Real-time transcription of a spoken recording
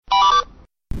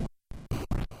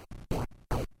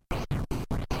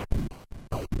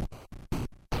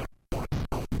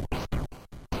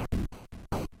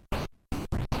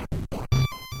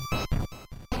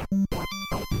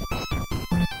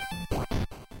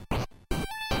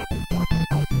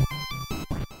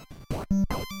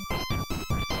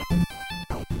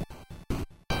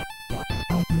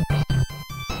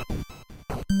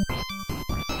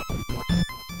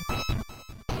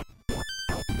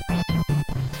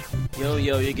Yo,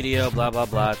 yiggity yo, blah, blah,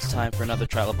 blah. It's time for another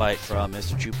Trilobite from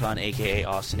Mr. Chupon, a.k.a.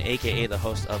 Austin, a.k.a. the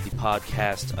host of the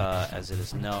podcast, as it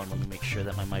is known. Let me make sure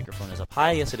that my microphone is up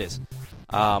high. Yes, it is.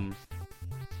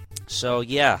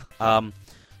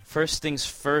 First things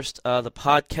first, the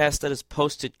podcast that is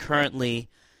posted currently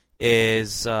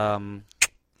is the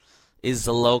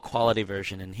low-quality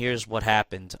version, and here's what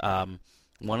happened.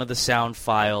 One of the sound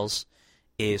files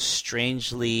is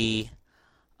strangely...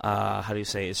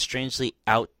 is strangely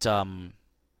out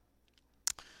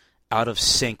of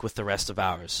sync with the rest of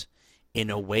ours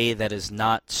in a way that is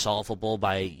not solvable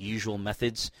by usual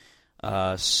methods.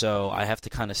 So I have to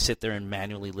kind of sit there and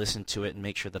manually listen to it and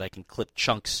make sure that I can clip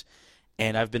chunks.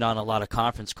 And I've been on a lot of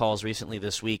conference calls recently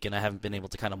this week, and I haven't been able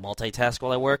to kind of multitask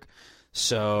while I work.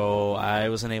 So I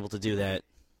wasn't able to do that.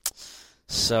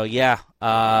 So yeah,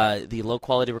 the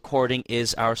low-quality recording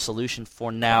is our solution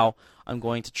for now. I'm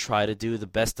going to try to do the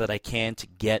best that I can to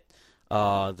get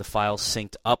the files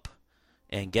synced up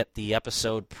and get the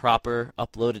episode proper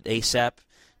uploaded ASAP,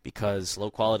 because low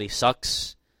quality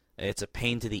sucks. It's a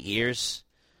pain to the ears,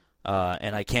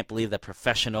 and I can't believe that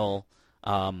professional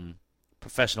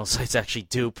sites actually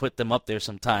do put them up there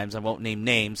sometimes. I won't name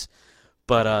names,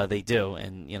 but they do.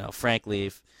 And frankly,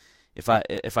 if I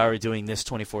were doing this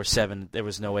 24/7, there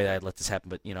was no way that I'd let this happen.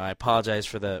 But I apologize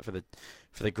for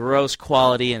the gross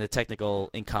quality and the technical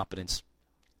incompetence.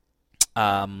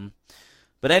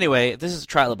 But anyway, this is a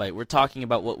Trilobite. We're talking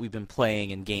about what we've been playing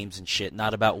in games and shit,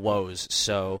 not about woes.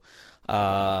 So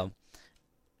after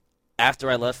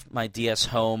I left my DS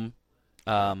home,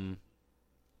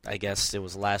 I guess it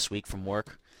was last week from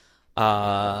work,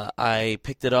 I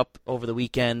picked it up over the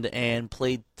weekend and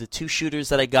played the two shooters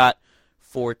that I got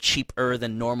for cheaper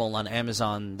than normal on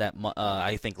Amazon. That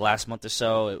I think last month or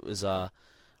so. It was a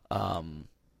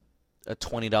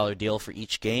 $20 deal for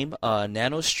each game.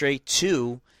 Nanostray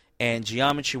 2 and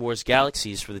Geometry Wars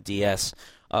Galaxies for the DS.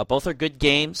 Both are good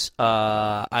games.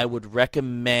 I would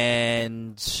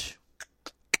recommend...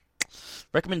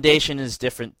 Recommendation is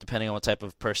different depending on what type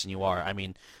of person you are. I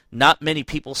mean, not many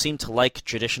people seem to like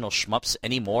traditional shmups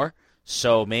anymore,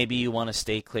 so maybe you want to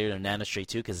stay clear of Nanostray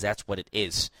 2, because that's what it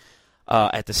is.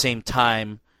 At the same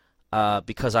time,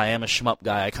 because I am a shmup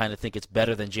guy, I kind of think it's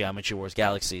better than Geometry Wars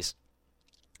Galaxies.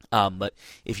 But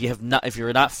if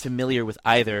you're not familiar with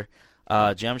either,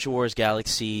 Geometry Wars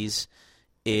Galaxies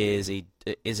is a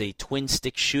twin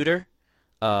stick shooter,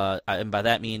 and by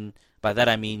that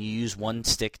I mean you use one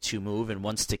stick to move and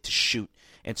one stick to shoot,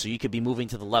 and so you could be moving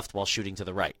to the left while shooting to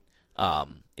the right.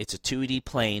 It's a 2D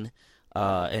plane,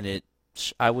 and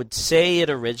I would say it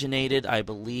originated, I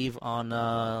believe, on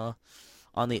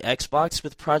the Xbox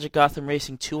with Project Gotham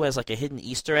Racing 2 as like a hidden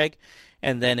Easter egg,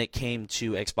 and then it came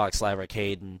to Xbox Live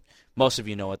Arcade, and most of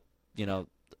you know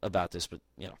about this, but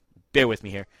bear with me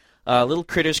here. Little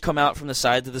critters come out from the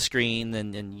sides of the screen,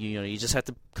 and you just have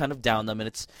to kind of down them, and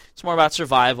it's more about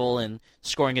survival and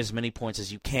scoring as many points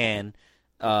as you can,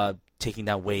 taking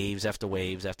down waves after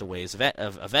waves after waves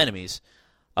of enemies.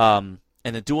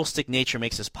 And the dual stick nature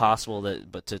makes this possible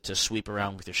to sweep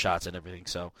around with your shots and everything.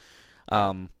 So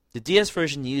the DS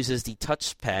version uses the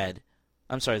touchscreen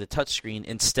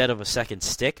instead of a second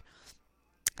stick.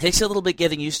 It takes a little bit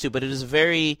getting used to, but it is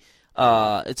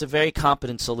it's a very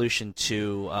competent solution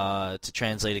to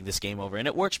translating this game over, and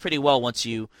it works pretty well once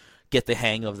you get the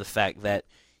hang of the fact that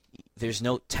there's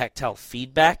no tactile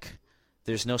feedback,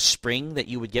 there's no spring that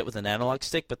you would get with an analog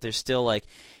stick, but there's still, like,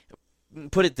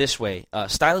 put it this way,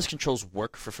 stylus controls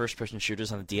work for first-person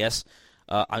shooters on the DS.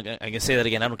 I'm going to say that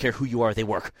again, I don't care who you are, they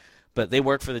work. But they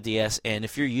work for the DS, and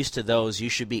if you're used to those, you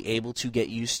should be able to get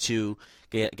used to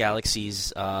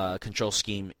Galaxy's control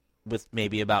scheme with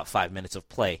maybe about 5 minutes of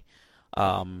play.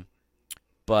 But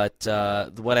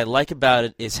what I like about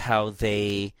it is how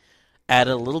they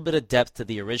added a little bit of depth to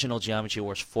the original Geometry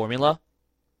Wars formula.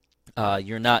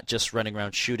 You're not just running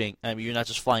around shooting. You're not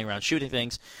just flying around shooting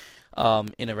things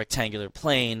in a rectangular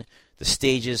plane. The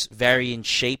stages vary in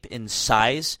shape and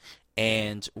size,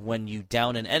 and when you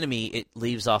down an enemy, it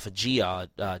leaves off a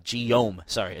geome,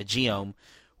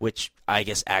 which I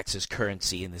guess acts as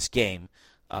currency in this game.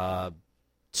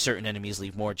 Certain enemies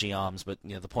leave more geomes, but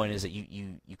the point is that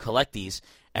you collect these,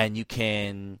 and you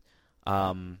can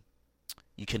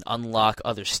unlock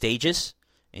other stages,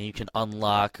 and you can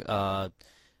unlock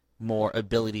more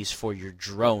abilities for your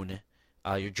drone.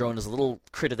 Your drone is a little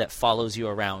critter that follows you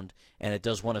around, and it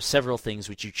does one of several things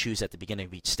which you choose at the beginning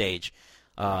of each stage.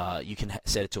 You can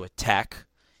set it to attack,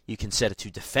 you can set it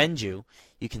to defend you,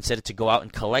 you can set it to go out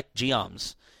and collect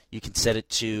geomes, you can set it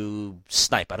to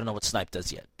snipe. I don't know what snipe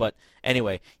does yet, but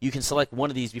anyway, you can select one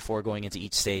of these before going into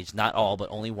each stage, not all, but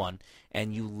only one,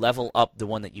 and you level up the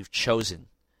one that you've chosen.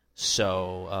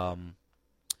 So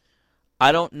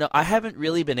I don't know. I haven't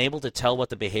really been able to tell what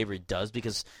the behavior does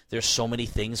because there's so many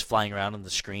things flying around on the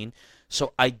screen.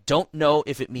 So I don't know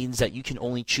if it means that you can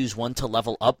only choose one to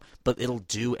level up, but it'll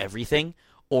do everything,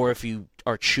 or if you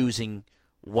are choosing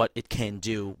what it can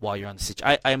do while you're on the stage.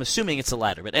 I'm assuming it's the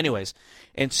latter, but anyways.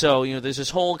 And so, there's this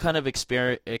whole kind of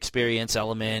experience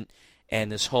element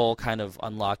and this whole kind of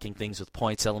unlocking things with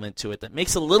points element to it that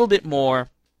makes it a little bit more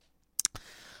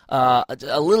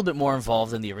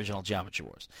involved than the original Geometry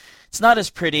Wars. It's not as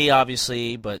pretty,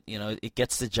 obviously, but it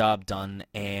gets the job done,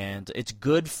 and it's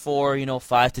good for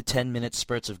 5 to 10 minute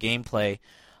spurts of gameplay,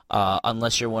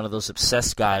 unless you're one of those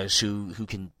obsessed guys who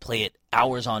can play it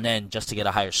hours on end just to get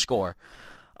a higher score.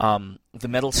 The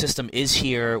medal system is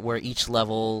here, where each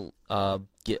level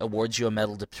awards you a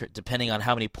medal depending on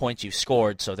how many points you've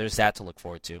scored, so there's that to look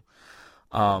forward to.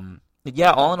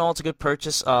 Yeah, all in all, it's a good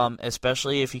purchase,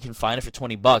 especially if you can find it for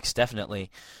 $20, definitely.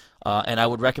 And I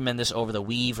would recommend this over the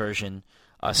Wii version,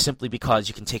 simply because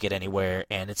you can take it anywhere,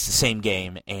 and it's the same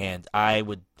game. And I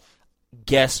would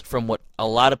guess from what a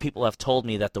lot of people have told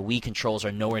me that the Wii controls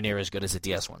are nowhere near as good as the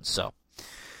DS ones. So,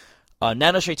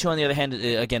 Nanostray 2, on the other hand,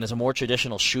 again, is a more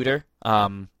traditional shooter.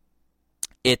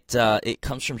 It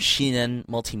comes from Shinen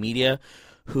Multimedia,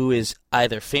 who is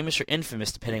either famous or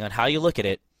infamous, depending on how you look at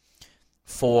it,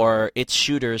 for its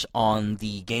shooters on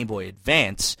the Game Boy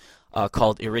Advance,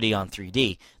 called Iridion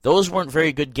 3D. Those weren't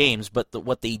very good games, but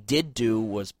what they did do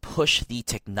was push the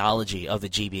technology of the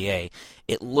GBA.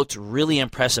 It looked really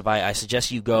impressive. I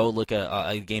suggest you go look at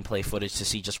gameplay footage to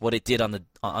see just what it did on the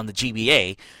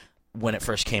GBA when it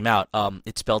first came out.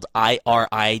 It's spelled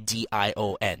Iridion,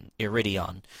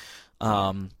 Iridion.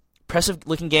 Impressive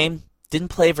looking game. Didn't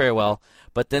play very well.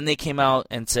 But then they came out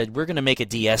and said, we're going to make a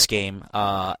DS game,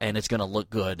 and it's going to look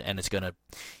good, and it's going to,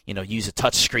 use a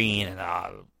touch screen, and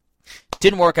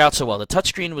didn't work out so well. The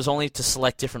touchscreen was only to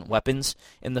select different weapons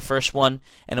in the first one,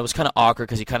 and it was kind of awkward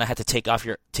because you kind of had to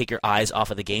take your eyes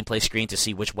off of the gameplay screen to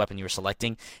see which weapon you were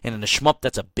selecting. And in a shmup,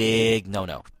 that's a big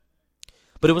no-no.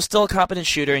 But it was still a competent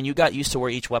shooter, and you got used to where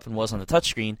each weapon was on the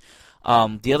touchscreen.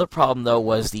 The other problem, though,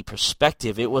 was the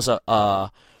perspective. It was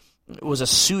a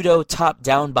pseudo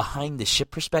top-down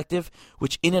behind-the-ship perspective,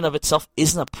 which in and of itself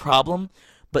isn't a problem,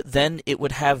 but then it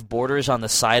would have borders on the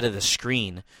side of the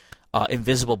screen,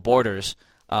 invisible borders,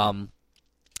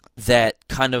 that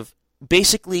kind of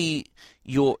basically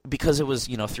because it was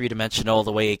three-dimensional,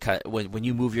 the way when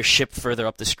you move your ship further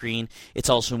up the screen, it's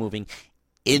also moving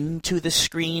into the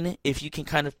screen, if you can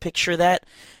kind of picture that.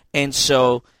 And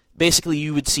so basically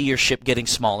you would see your ship getting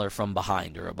smaller from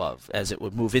behind or above as it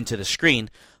would move into the screen.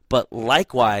 But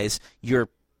likewise, your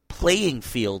playing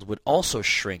field would also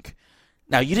shrink.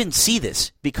 Now, you didn't see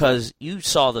this because you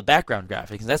saw the background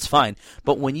graphics. That's fine.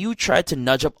 But when you tried to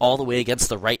nudge up all the way against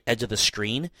the right edge of the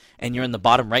screen and you're in the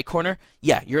bottom right corner,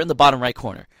 yeah, you're in the bottom right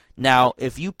corner. Now,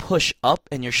 if you push up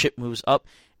and your ship moves up,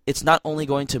 it's not only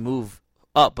going to move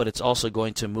up, but it's also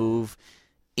going to move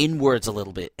inwards a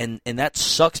little bit. And that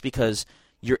sucks because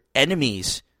your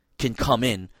enemies can come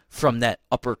in from that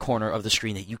upper corner of the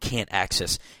screen that you can't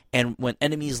access. And when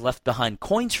enemies left behind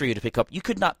coins for you to pick up, you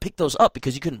could not pick those up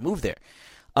because you couldn't move there.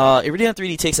 Iridion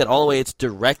 3D takes that all the way. It's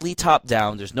directly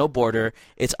top-down. There's no border.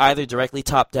 It's either directly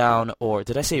top-down or...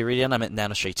 Did I say Iridion? I meant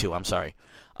Nanostray 2. I'm sorry.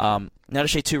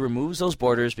 Nanostray 2 removes those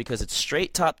borders because it's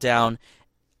straight top-down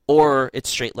or it's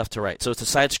straight left to right. So it's a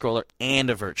side-scroller and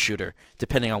a vert shooter,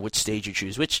 depending on which stage you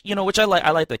choose, which I like.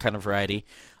 I like that kind of variety.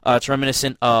 It's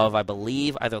reminiscent of, I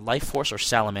believe, either Life Force or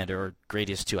Salamander or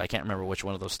Gradius 2. I can't remember which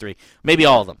one of those three. Maybe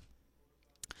all of them.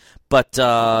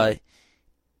 But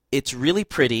it's really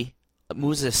pretty. It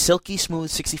moves at a silky smooth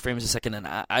 60 frames a second, and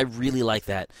I really like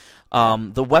that.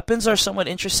 The weapons are somewhat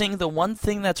interesting. The one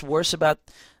thing that's worse about...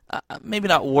 maybe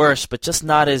not worse, but just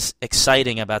not as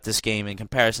exciting about this game in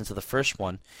comparison to the first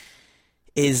one,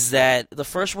 is that the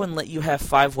first one let you have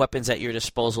 5 weapons at your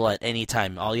disposal at any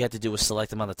time. All you had to do was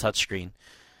select them on the touchscreen.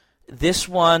 This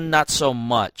one, not so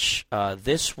much.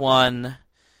 This one,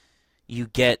 you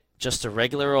get just a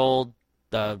regular old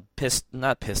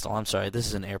not pistol, I'm sorry. This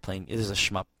is an airplane. This is a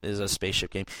shmup. This is a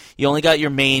spaceship game. You only got your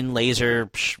main laser,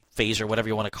 phaser, whatever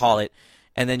you want to call it.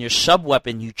 And then your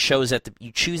sub-weapon you choose at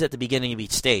the beginning of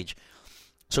each stage.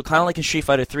 So kind of like in Street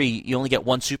Fighter 3, you only get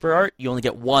one super art, you only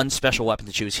get one special weapon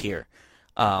to choose here.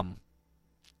 And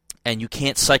you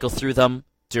can't cycle through them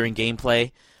during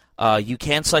gameplay. You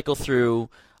can cycle through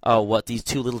what these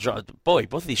two little drones... Boy,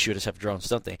 both of these shooters have drones,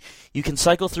 don't they? You can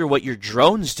cycle through what your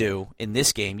drones do in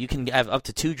this game. You can have up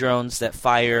to 2 drones that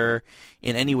fire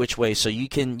in any which way. So you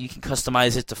can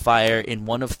customize it to fire in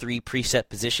one of 3 preset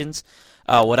positions.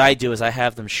 What I do is I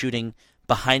have them shooting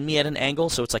behind me at an angle,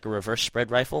 so it's like a reverse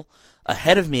spread rifle,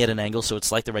 ahead of me at an angle, so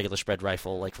it's like the regular spread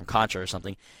rifle, like from Contra or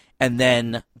something, and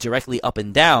then directly up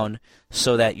and down,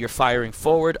 so that you're firing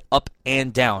forward, up,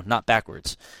 and down, not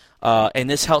backwards. And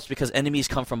this helps because enemies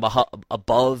come from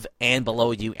above and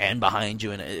below you and behind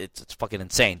you, and it's fucking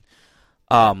insane.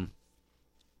 And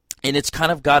it's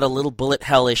kind of got a little bullet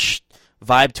hellish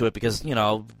vibe to it because, you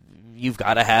know, you've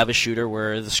got to have a shooter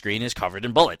where the screen is covered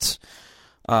in bullets.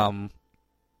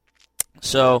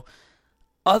 So,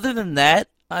 other than that,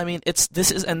 I mean,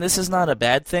 this is not a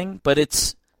bad thing, but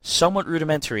it's somewhat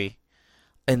rudimentary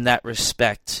in that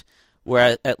respect.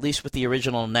 Where at least with the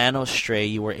original Nanostray,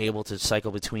 you were able to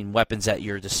cycle between weapons at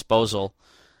your disposal.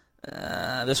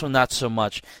 This one, not so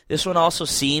much. This one also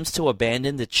seems to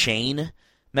abandon the chain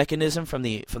mechanism from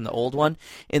the old one.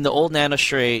 In the old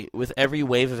Nanostray, with every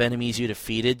wave of enemies you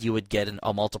defeated, you would get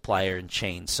a multiplier in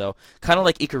chains. So kind of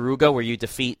like Ikaruga, where you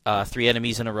defeat 3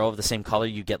 enemies in a row of the same color,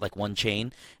 you get like 1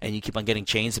 chain, and you keep on getting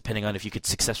chains depending on if you could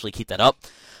successfully keep that up.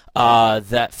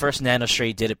 That first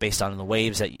Nanostray did it based on the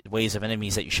waves of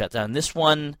enemies that you shut down. This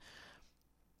one,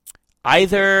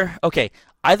 either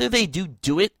they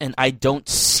do it and I don't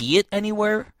see it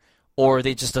anywhere, or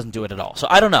they just doesn't do it at all. So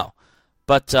I don't know,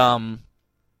 but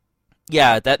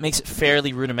yeah, that makes it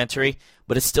fairly rudimentary.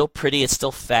 But it's still pretty. It's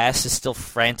still fast. It's still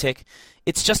frantic.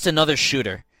 It's just another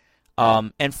shooter.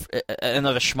 And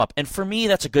another shmup, and for me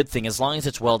that's a good thing as long as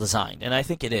it's well designed, and I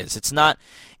think it is. It's not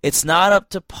up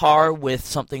to par with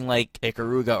something like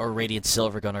Ikaruga or Radiant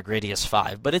Silvergun or Gradius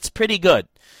 5, but it's pretty good.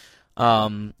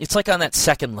 It's like on that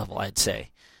second level, I'd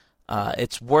say.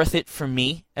 It's worth it for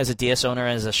me as a DS owner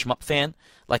and as a shmup fan.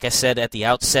 Like I said at the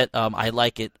outset, I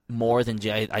like it more than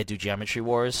I do Geometry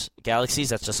Wars Galaxies.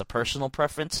 That's just a personal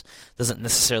preference. Doesn't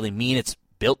necessarily mean it's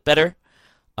built better.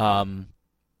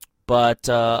 But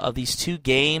of these two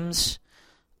games,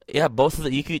 yeah, both of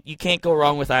them, you can't go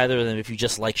wrong with either of them if you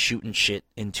just like shooting shit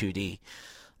in 2D.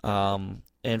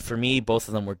 And for me, both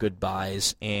of them were good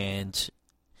buys, and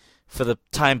for the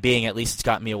time being, at least, it's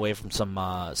gotten me away from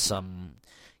some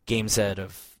games that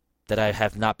I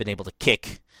have not been able to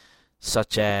kick,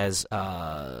 such as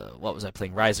what was I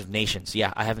playing? Rise of Nations.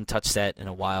 Yeah, I haven't touched that in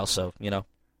a while, so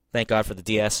thank God for the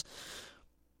DS.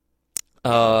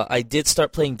 I did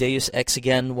start playing Deus Ex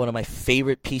again, one of my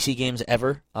favorite PC games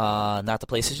ever. Not the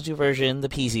PlayStation 2 version, the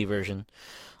PC version.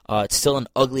 It's still an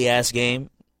ugly-ass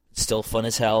game. It's still fun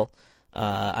as hell.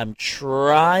 I'm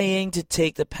trying to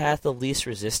take the path of least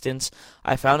resistance.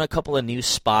 I found a couple of new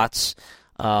spots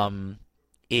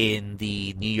in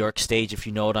the New York stage, if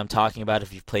you know what I'm talking about,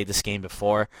 if you've played this game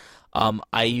before.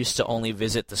 I used to only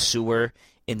visit the sewer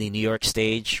in the New York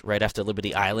stage right after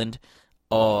Liberty Island.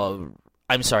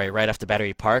 Right after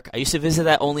Battery Park. I used to visit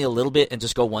that only a little bit and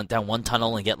just go down one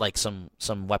tunnel and get like some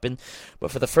weapon.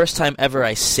 But for the first time ever,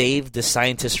 I saved the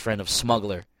scientist friend of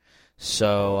Smuggler.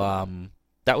 So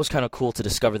that was kind of cool to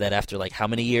discover that after like how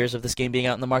many years of this game being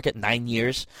out in the market? 9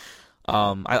 years.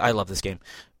 I love this game.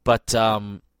 But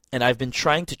and I've been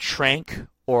trying to trank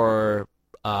or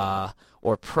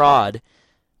prod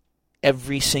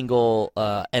every single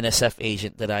NSF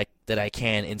agent that I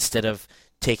can instead of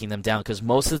taking them down, because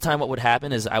most of the time what would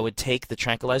happen is I would take the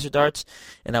tranquilizer darts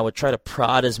and I would try to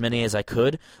prod as many as I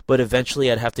could, but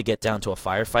eventually I'd have to get down to a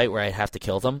firefight where I'd have to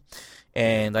kill them.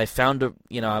 And I found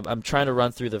I'm trying to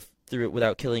run through it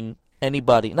without killing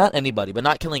anybody, not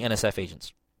killing NSF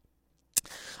agents.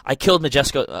 I killed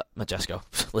Majesco.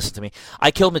 Listen to me.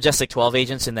 I killed Majestic 12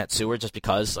 agents in that sewer just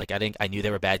because, like, I knew they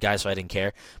were bad guys, so I didn't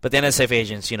care. But the NSF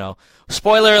agents,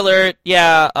 spoiler alert.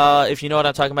 Yeah, if you know what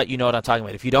I'm talking about, you know what I'm talking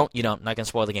about. If you don't, you don't. I'm not gonna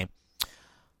spoil the game.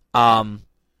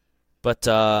 But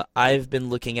I've been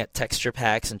looking at texture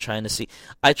packs and trying to see.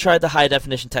 I tried the high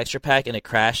definition texture pack and it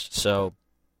crashed, so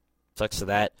sucks to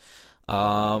that.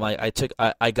 I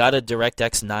got a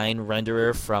DirectX 9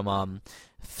 renderer from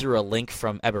through a link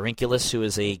from Aberrinculus, who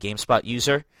is a GameSpot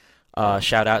user.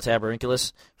 Shout out to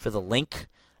Aberrinculus for the link.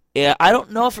 Yeah, I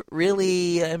don't know if it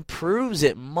really improves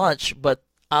it much, but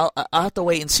I'll have to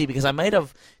wait and see, because I might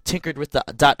have tinkered with the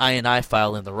 .ini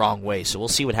file in the wrong way, so we'll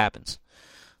see what happens.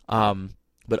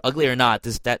 But ugly or not,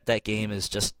 that game is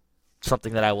just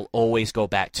something that I will always go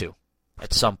back to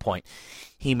at some point.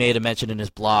 He made a mention in his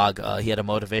blog. He had a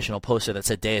motivational poster that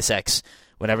said Deus Ex.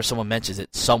 Whenever someone mentions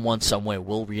it, someone somewhere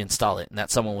will reinstall it, and that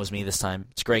someone was me this time.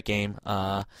 It's a great game.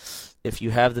 If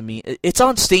you have it's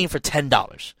on Steam for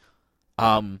 $10.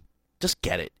 Just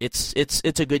get it.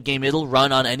 It's a good game. It'll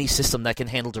run on any system that can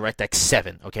handle DirectX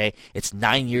 7. Okay, it's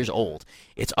 9 years old.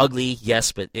 It's ugly,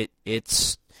 yes, but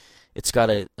It's got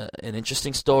an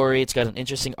interesting story. It's got an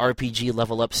interesting RPG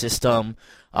level up system.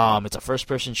 It's a first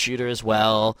person shooter as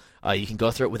well. You can go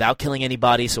through it without killing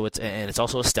anybody, and it's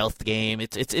also a stealth game.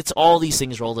 It's all these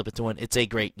things rolled up into one. It's a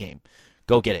great game.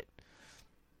 Go get it.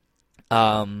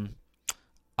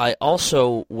 I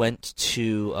also went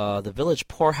to the Village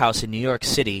Poorhouse in New York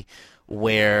City,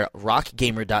 where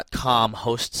RockGamer.com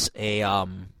hosts a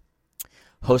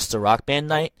Rock Band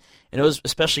night. And it was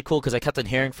especially cool because I kept on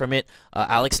hearing from it.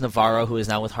 Alex Navarro, who is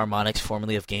now with Harmonix,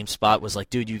 formerly of GameSpot, was like,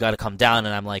 dude, you got to come down.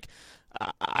 And I'm like,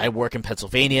 I work in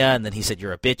Pennsylvania. And then he said,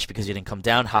 you're a bitch because you didn't come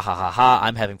down. Ha, ha, ha, ha.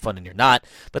 I'm having fun and you're not.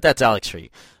 But that's Alex for you.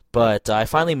 But I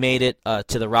finally made it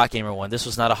to the Rock Gamer one. This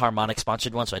was not a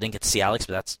Harmonix-sponsored one, so I didn't get to see Alex.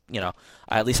 But that's,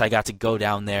 at least I got to go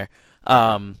down there.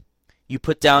 You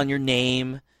put down your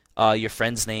name, your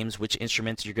friends' names, which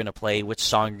instruments you're going to play, which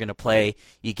song you're going to play.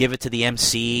 You give it to the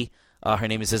MC. Her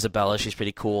name is Isabella. She's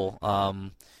pretty cool.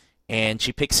 And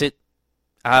she picks it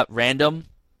at random,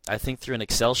 I think through an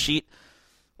Excel sheet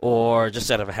or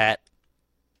just out of a hat.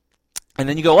 And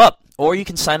then you go up. Or you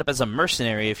can sign up as a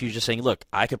mercenary if you're just saying, look,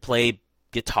 I could play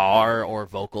guitar or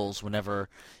vocals whenever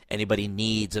anybody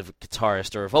needs a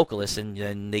guitarist or a vocalist, and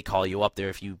then they call you up there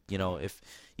if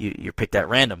you're picked at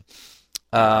random.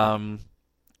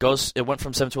 It went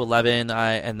from 7 to 11,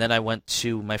 and then I went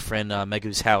to my friend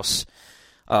Megu's house.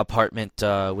 Apartment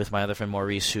with my other friend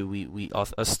Maurice, who we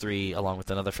us three along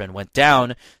with another friend went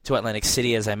down to Atlantic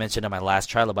City, as I mentioned in my last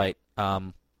Trilobite.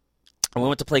 And we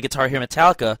went to play Guitar Hero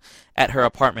Metallica at her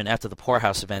apartment after the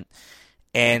Poorhouse event.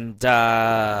 And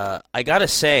I gotta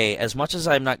say, as much as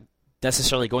I'm not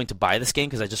necessarily going to buy this game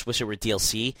because I just wish it were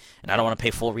DLC and I don't want to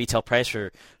pay full retail price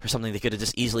for something they could have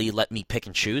just easily let me pick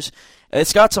and choose,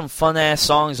 it's got some fun ass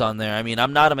songs on there. I mean,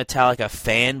 I'm not a Metallica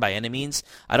fan by any means.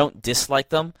 I don't dislike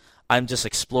them. I'm just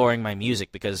exploring my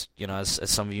music because, as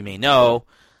some of you may know,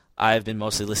 I've been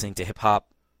mostly listening to hip-hop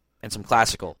and some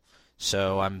classical.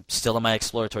 So I'm still in my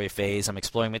exploratory phase. I'm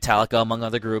exploring Metallica among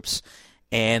other groups.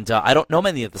 And I don't know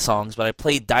many of the songs, but I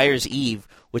played Dyer's Eve,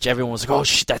 which everyone was like, oh,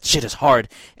 shit, that shit is hard.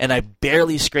 And I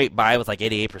barely scraped by with like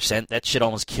 88%. That shit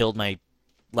almost killed my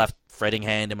left fretting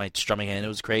hand and my strumming hand. It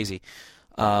was crazy.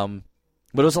 But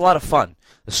it was a lot of fun.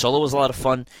 The solo was a lot of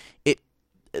fun.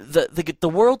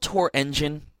 The World Tour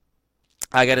engine,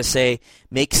 I gotta say,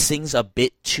 makes things a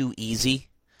bit too easy.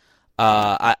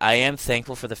 I am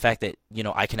thankful for the fact that,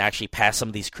 I can actually pass some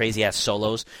of these crazy-ass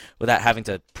solos without having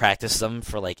to practice them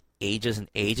for, like, ages and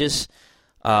ages.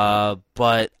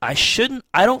 But I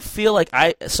don't feel like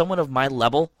someone of my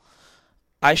level,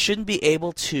 I shouldn't be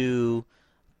able to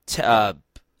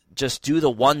just do the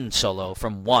one solo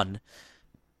from one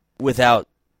without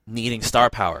needing star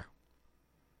power.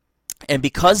 And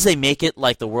because they make it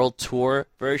like the World Tour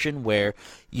version where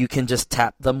you can just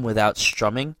tap them without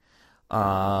strumming,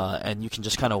 and you can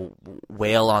just kind of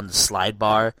wail on the slide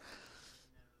bar,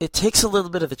 it takes a little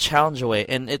bit of the challenge away.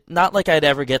 And not like I'd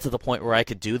ever get to the point where I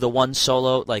could do the one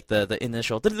solo, like the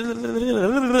initial,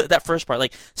 that first part.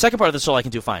 Like, second part of the solo I can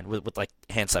do fine with like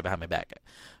hand side behind my back.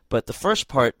 But the first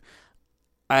part,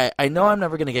 I know I'm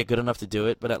never going to get good enough to do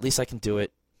it, but at least I can do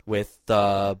it with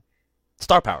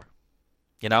star power,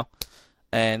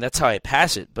 And that's how I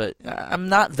pass it, but I'm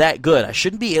not that good. I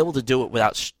shouldn't be able to do it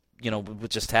without, with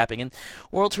just tapping. And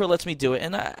World Tour lets me do it,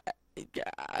 and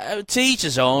to each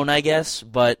his own, I guess.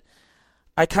 But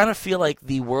I kind of feel like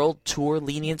the World Tour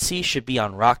leniency should be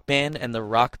on Rock Band, and the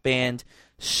Rock Band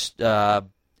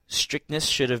strictness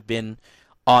should have been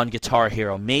on Guitar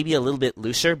Hero. Maybe a little bit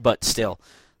looser, but still,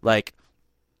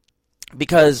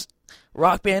 because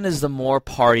Rock Band is the more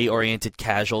party-oriented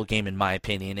casual game, in my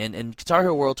opinion, and Guitar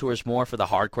Hero World Tour is more for the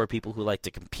hardcore people who like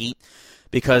to compete,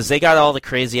 because they got all the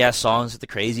crazy-ass songs with the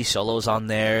crazy solos on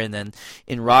there, and then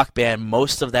in Rock Band,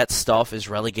 most of that stuff is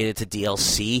relegated to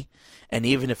DLC, and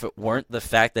even if it weren't, the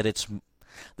fact that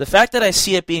I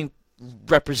see it being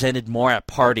represented more at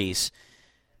parties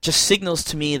just signals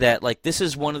to me that, this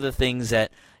is one of the things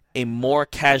that a more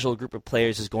casual group of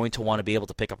players is going to want to be able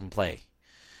to pick up and play.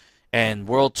 And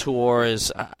World Tour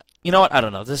is, you know what? I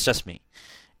don't know. This is just me.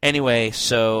 Anyway,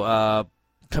 so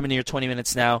coming near 20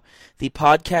 minutes now. The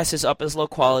podcast is up as low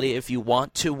quality. If you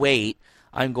want to wait,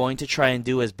 I'm going to try and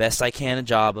do as best I can a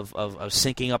job of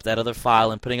syncing up that other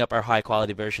file and putting up our high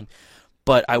quality version.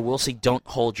 But I will say, don't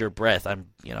hold your breath. I'm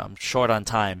short on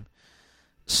time.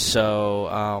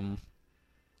 So,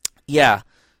 yeah.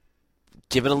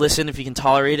 Give it a listen if you can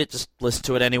tolerate it. Just listen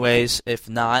to it anyways. If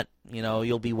not,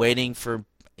 you'll be waiting for...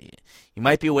 You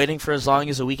might be waiting for as long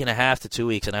as a week and a half to 2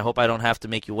 weeks, and I hope I don't have to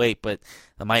make you wait, but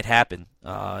that might happen.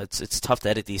 It's tough to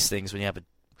edit these things when you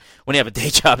have a day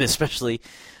job, especially.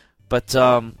 But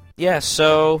yeah,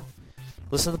 so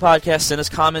listen to the podcast, send us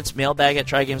comments, mailbag at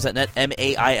trygames.net,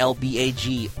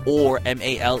 mailbag or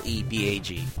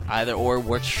malebag. Either or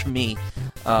works for me.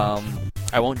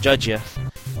 I won't judge you.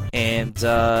 And,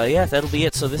 yeah, that'll be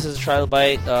it. So this is Trial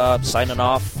Bite, signing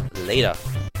off. Later.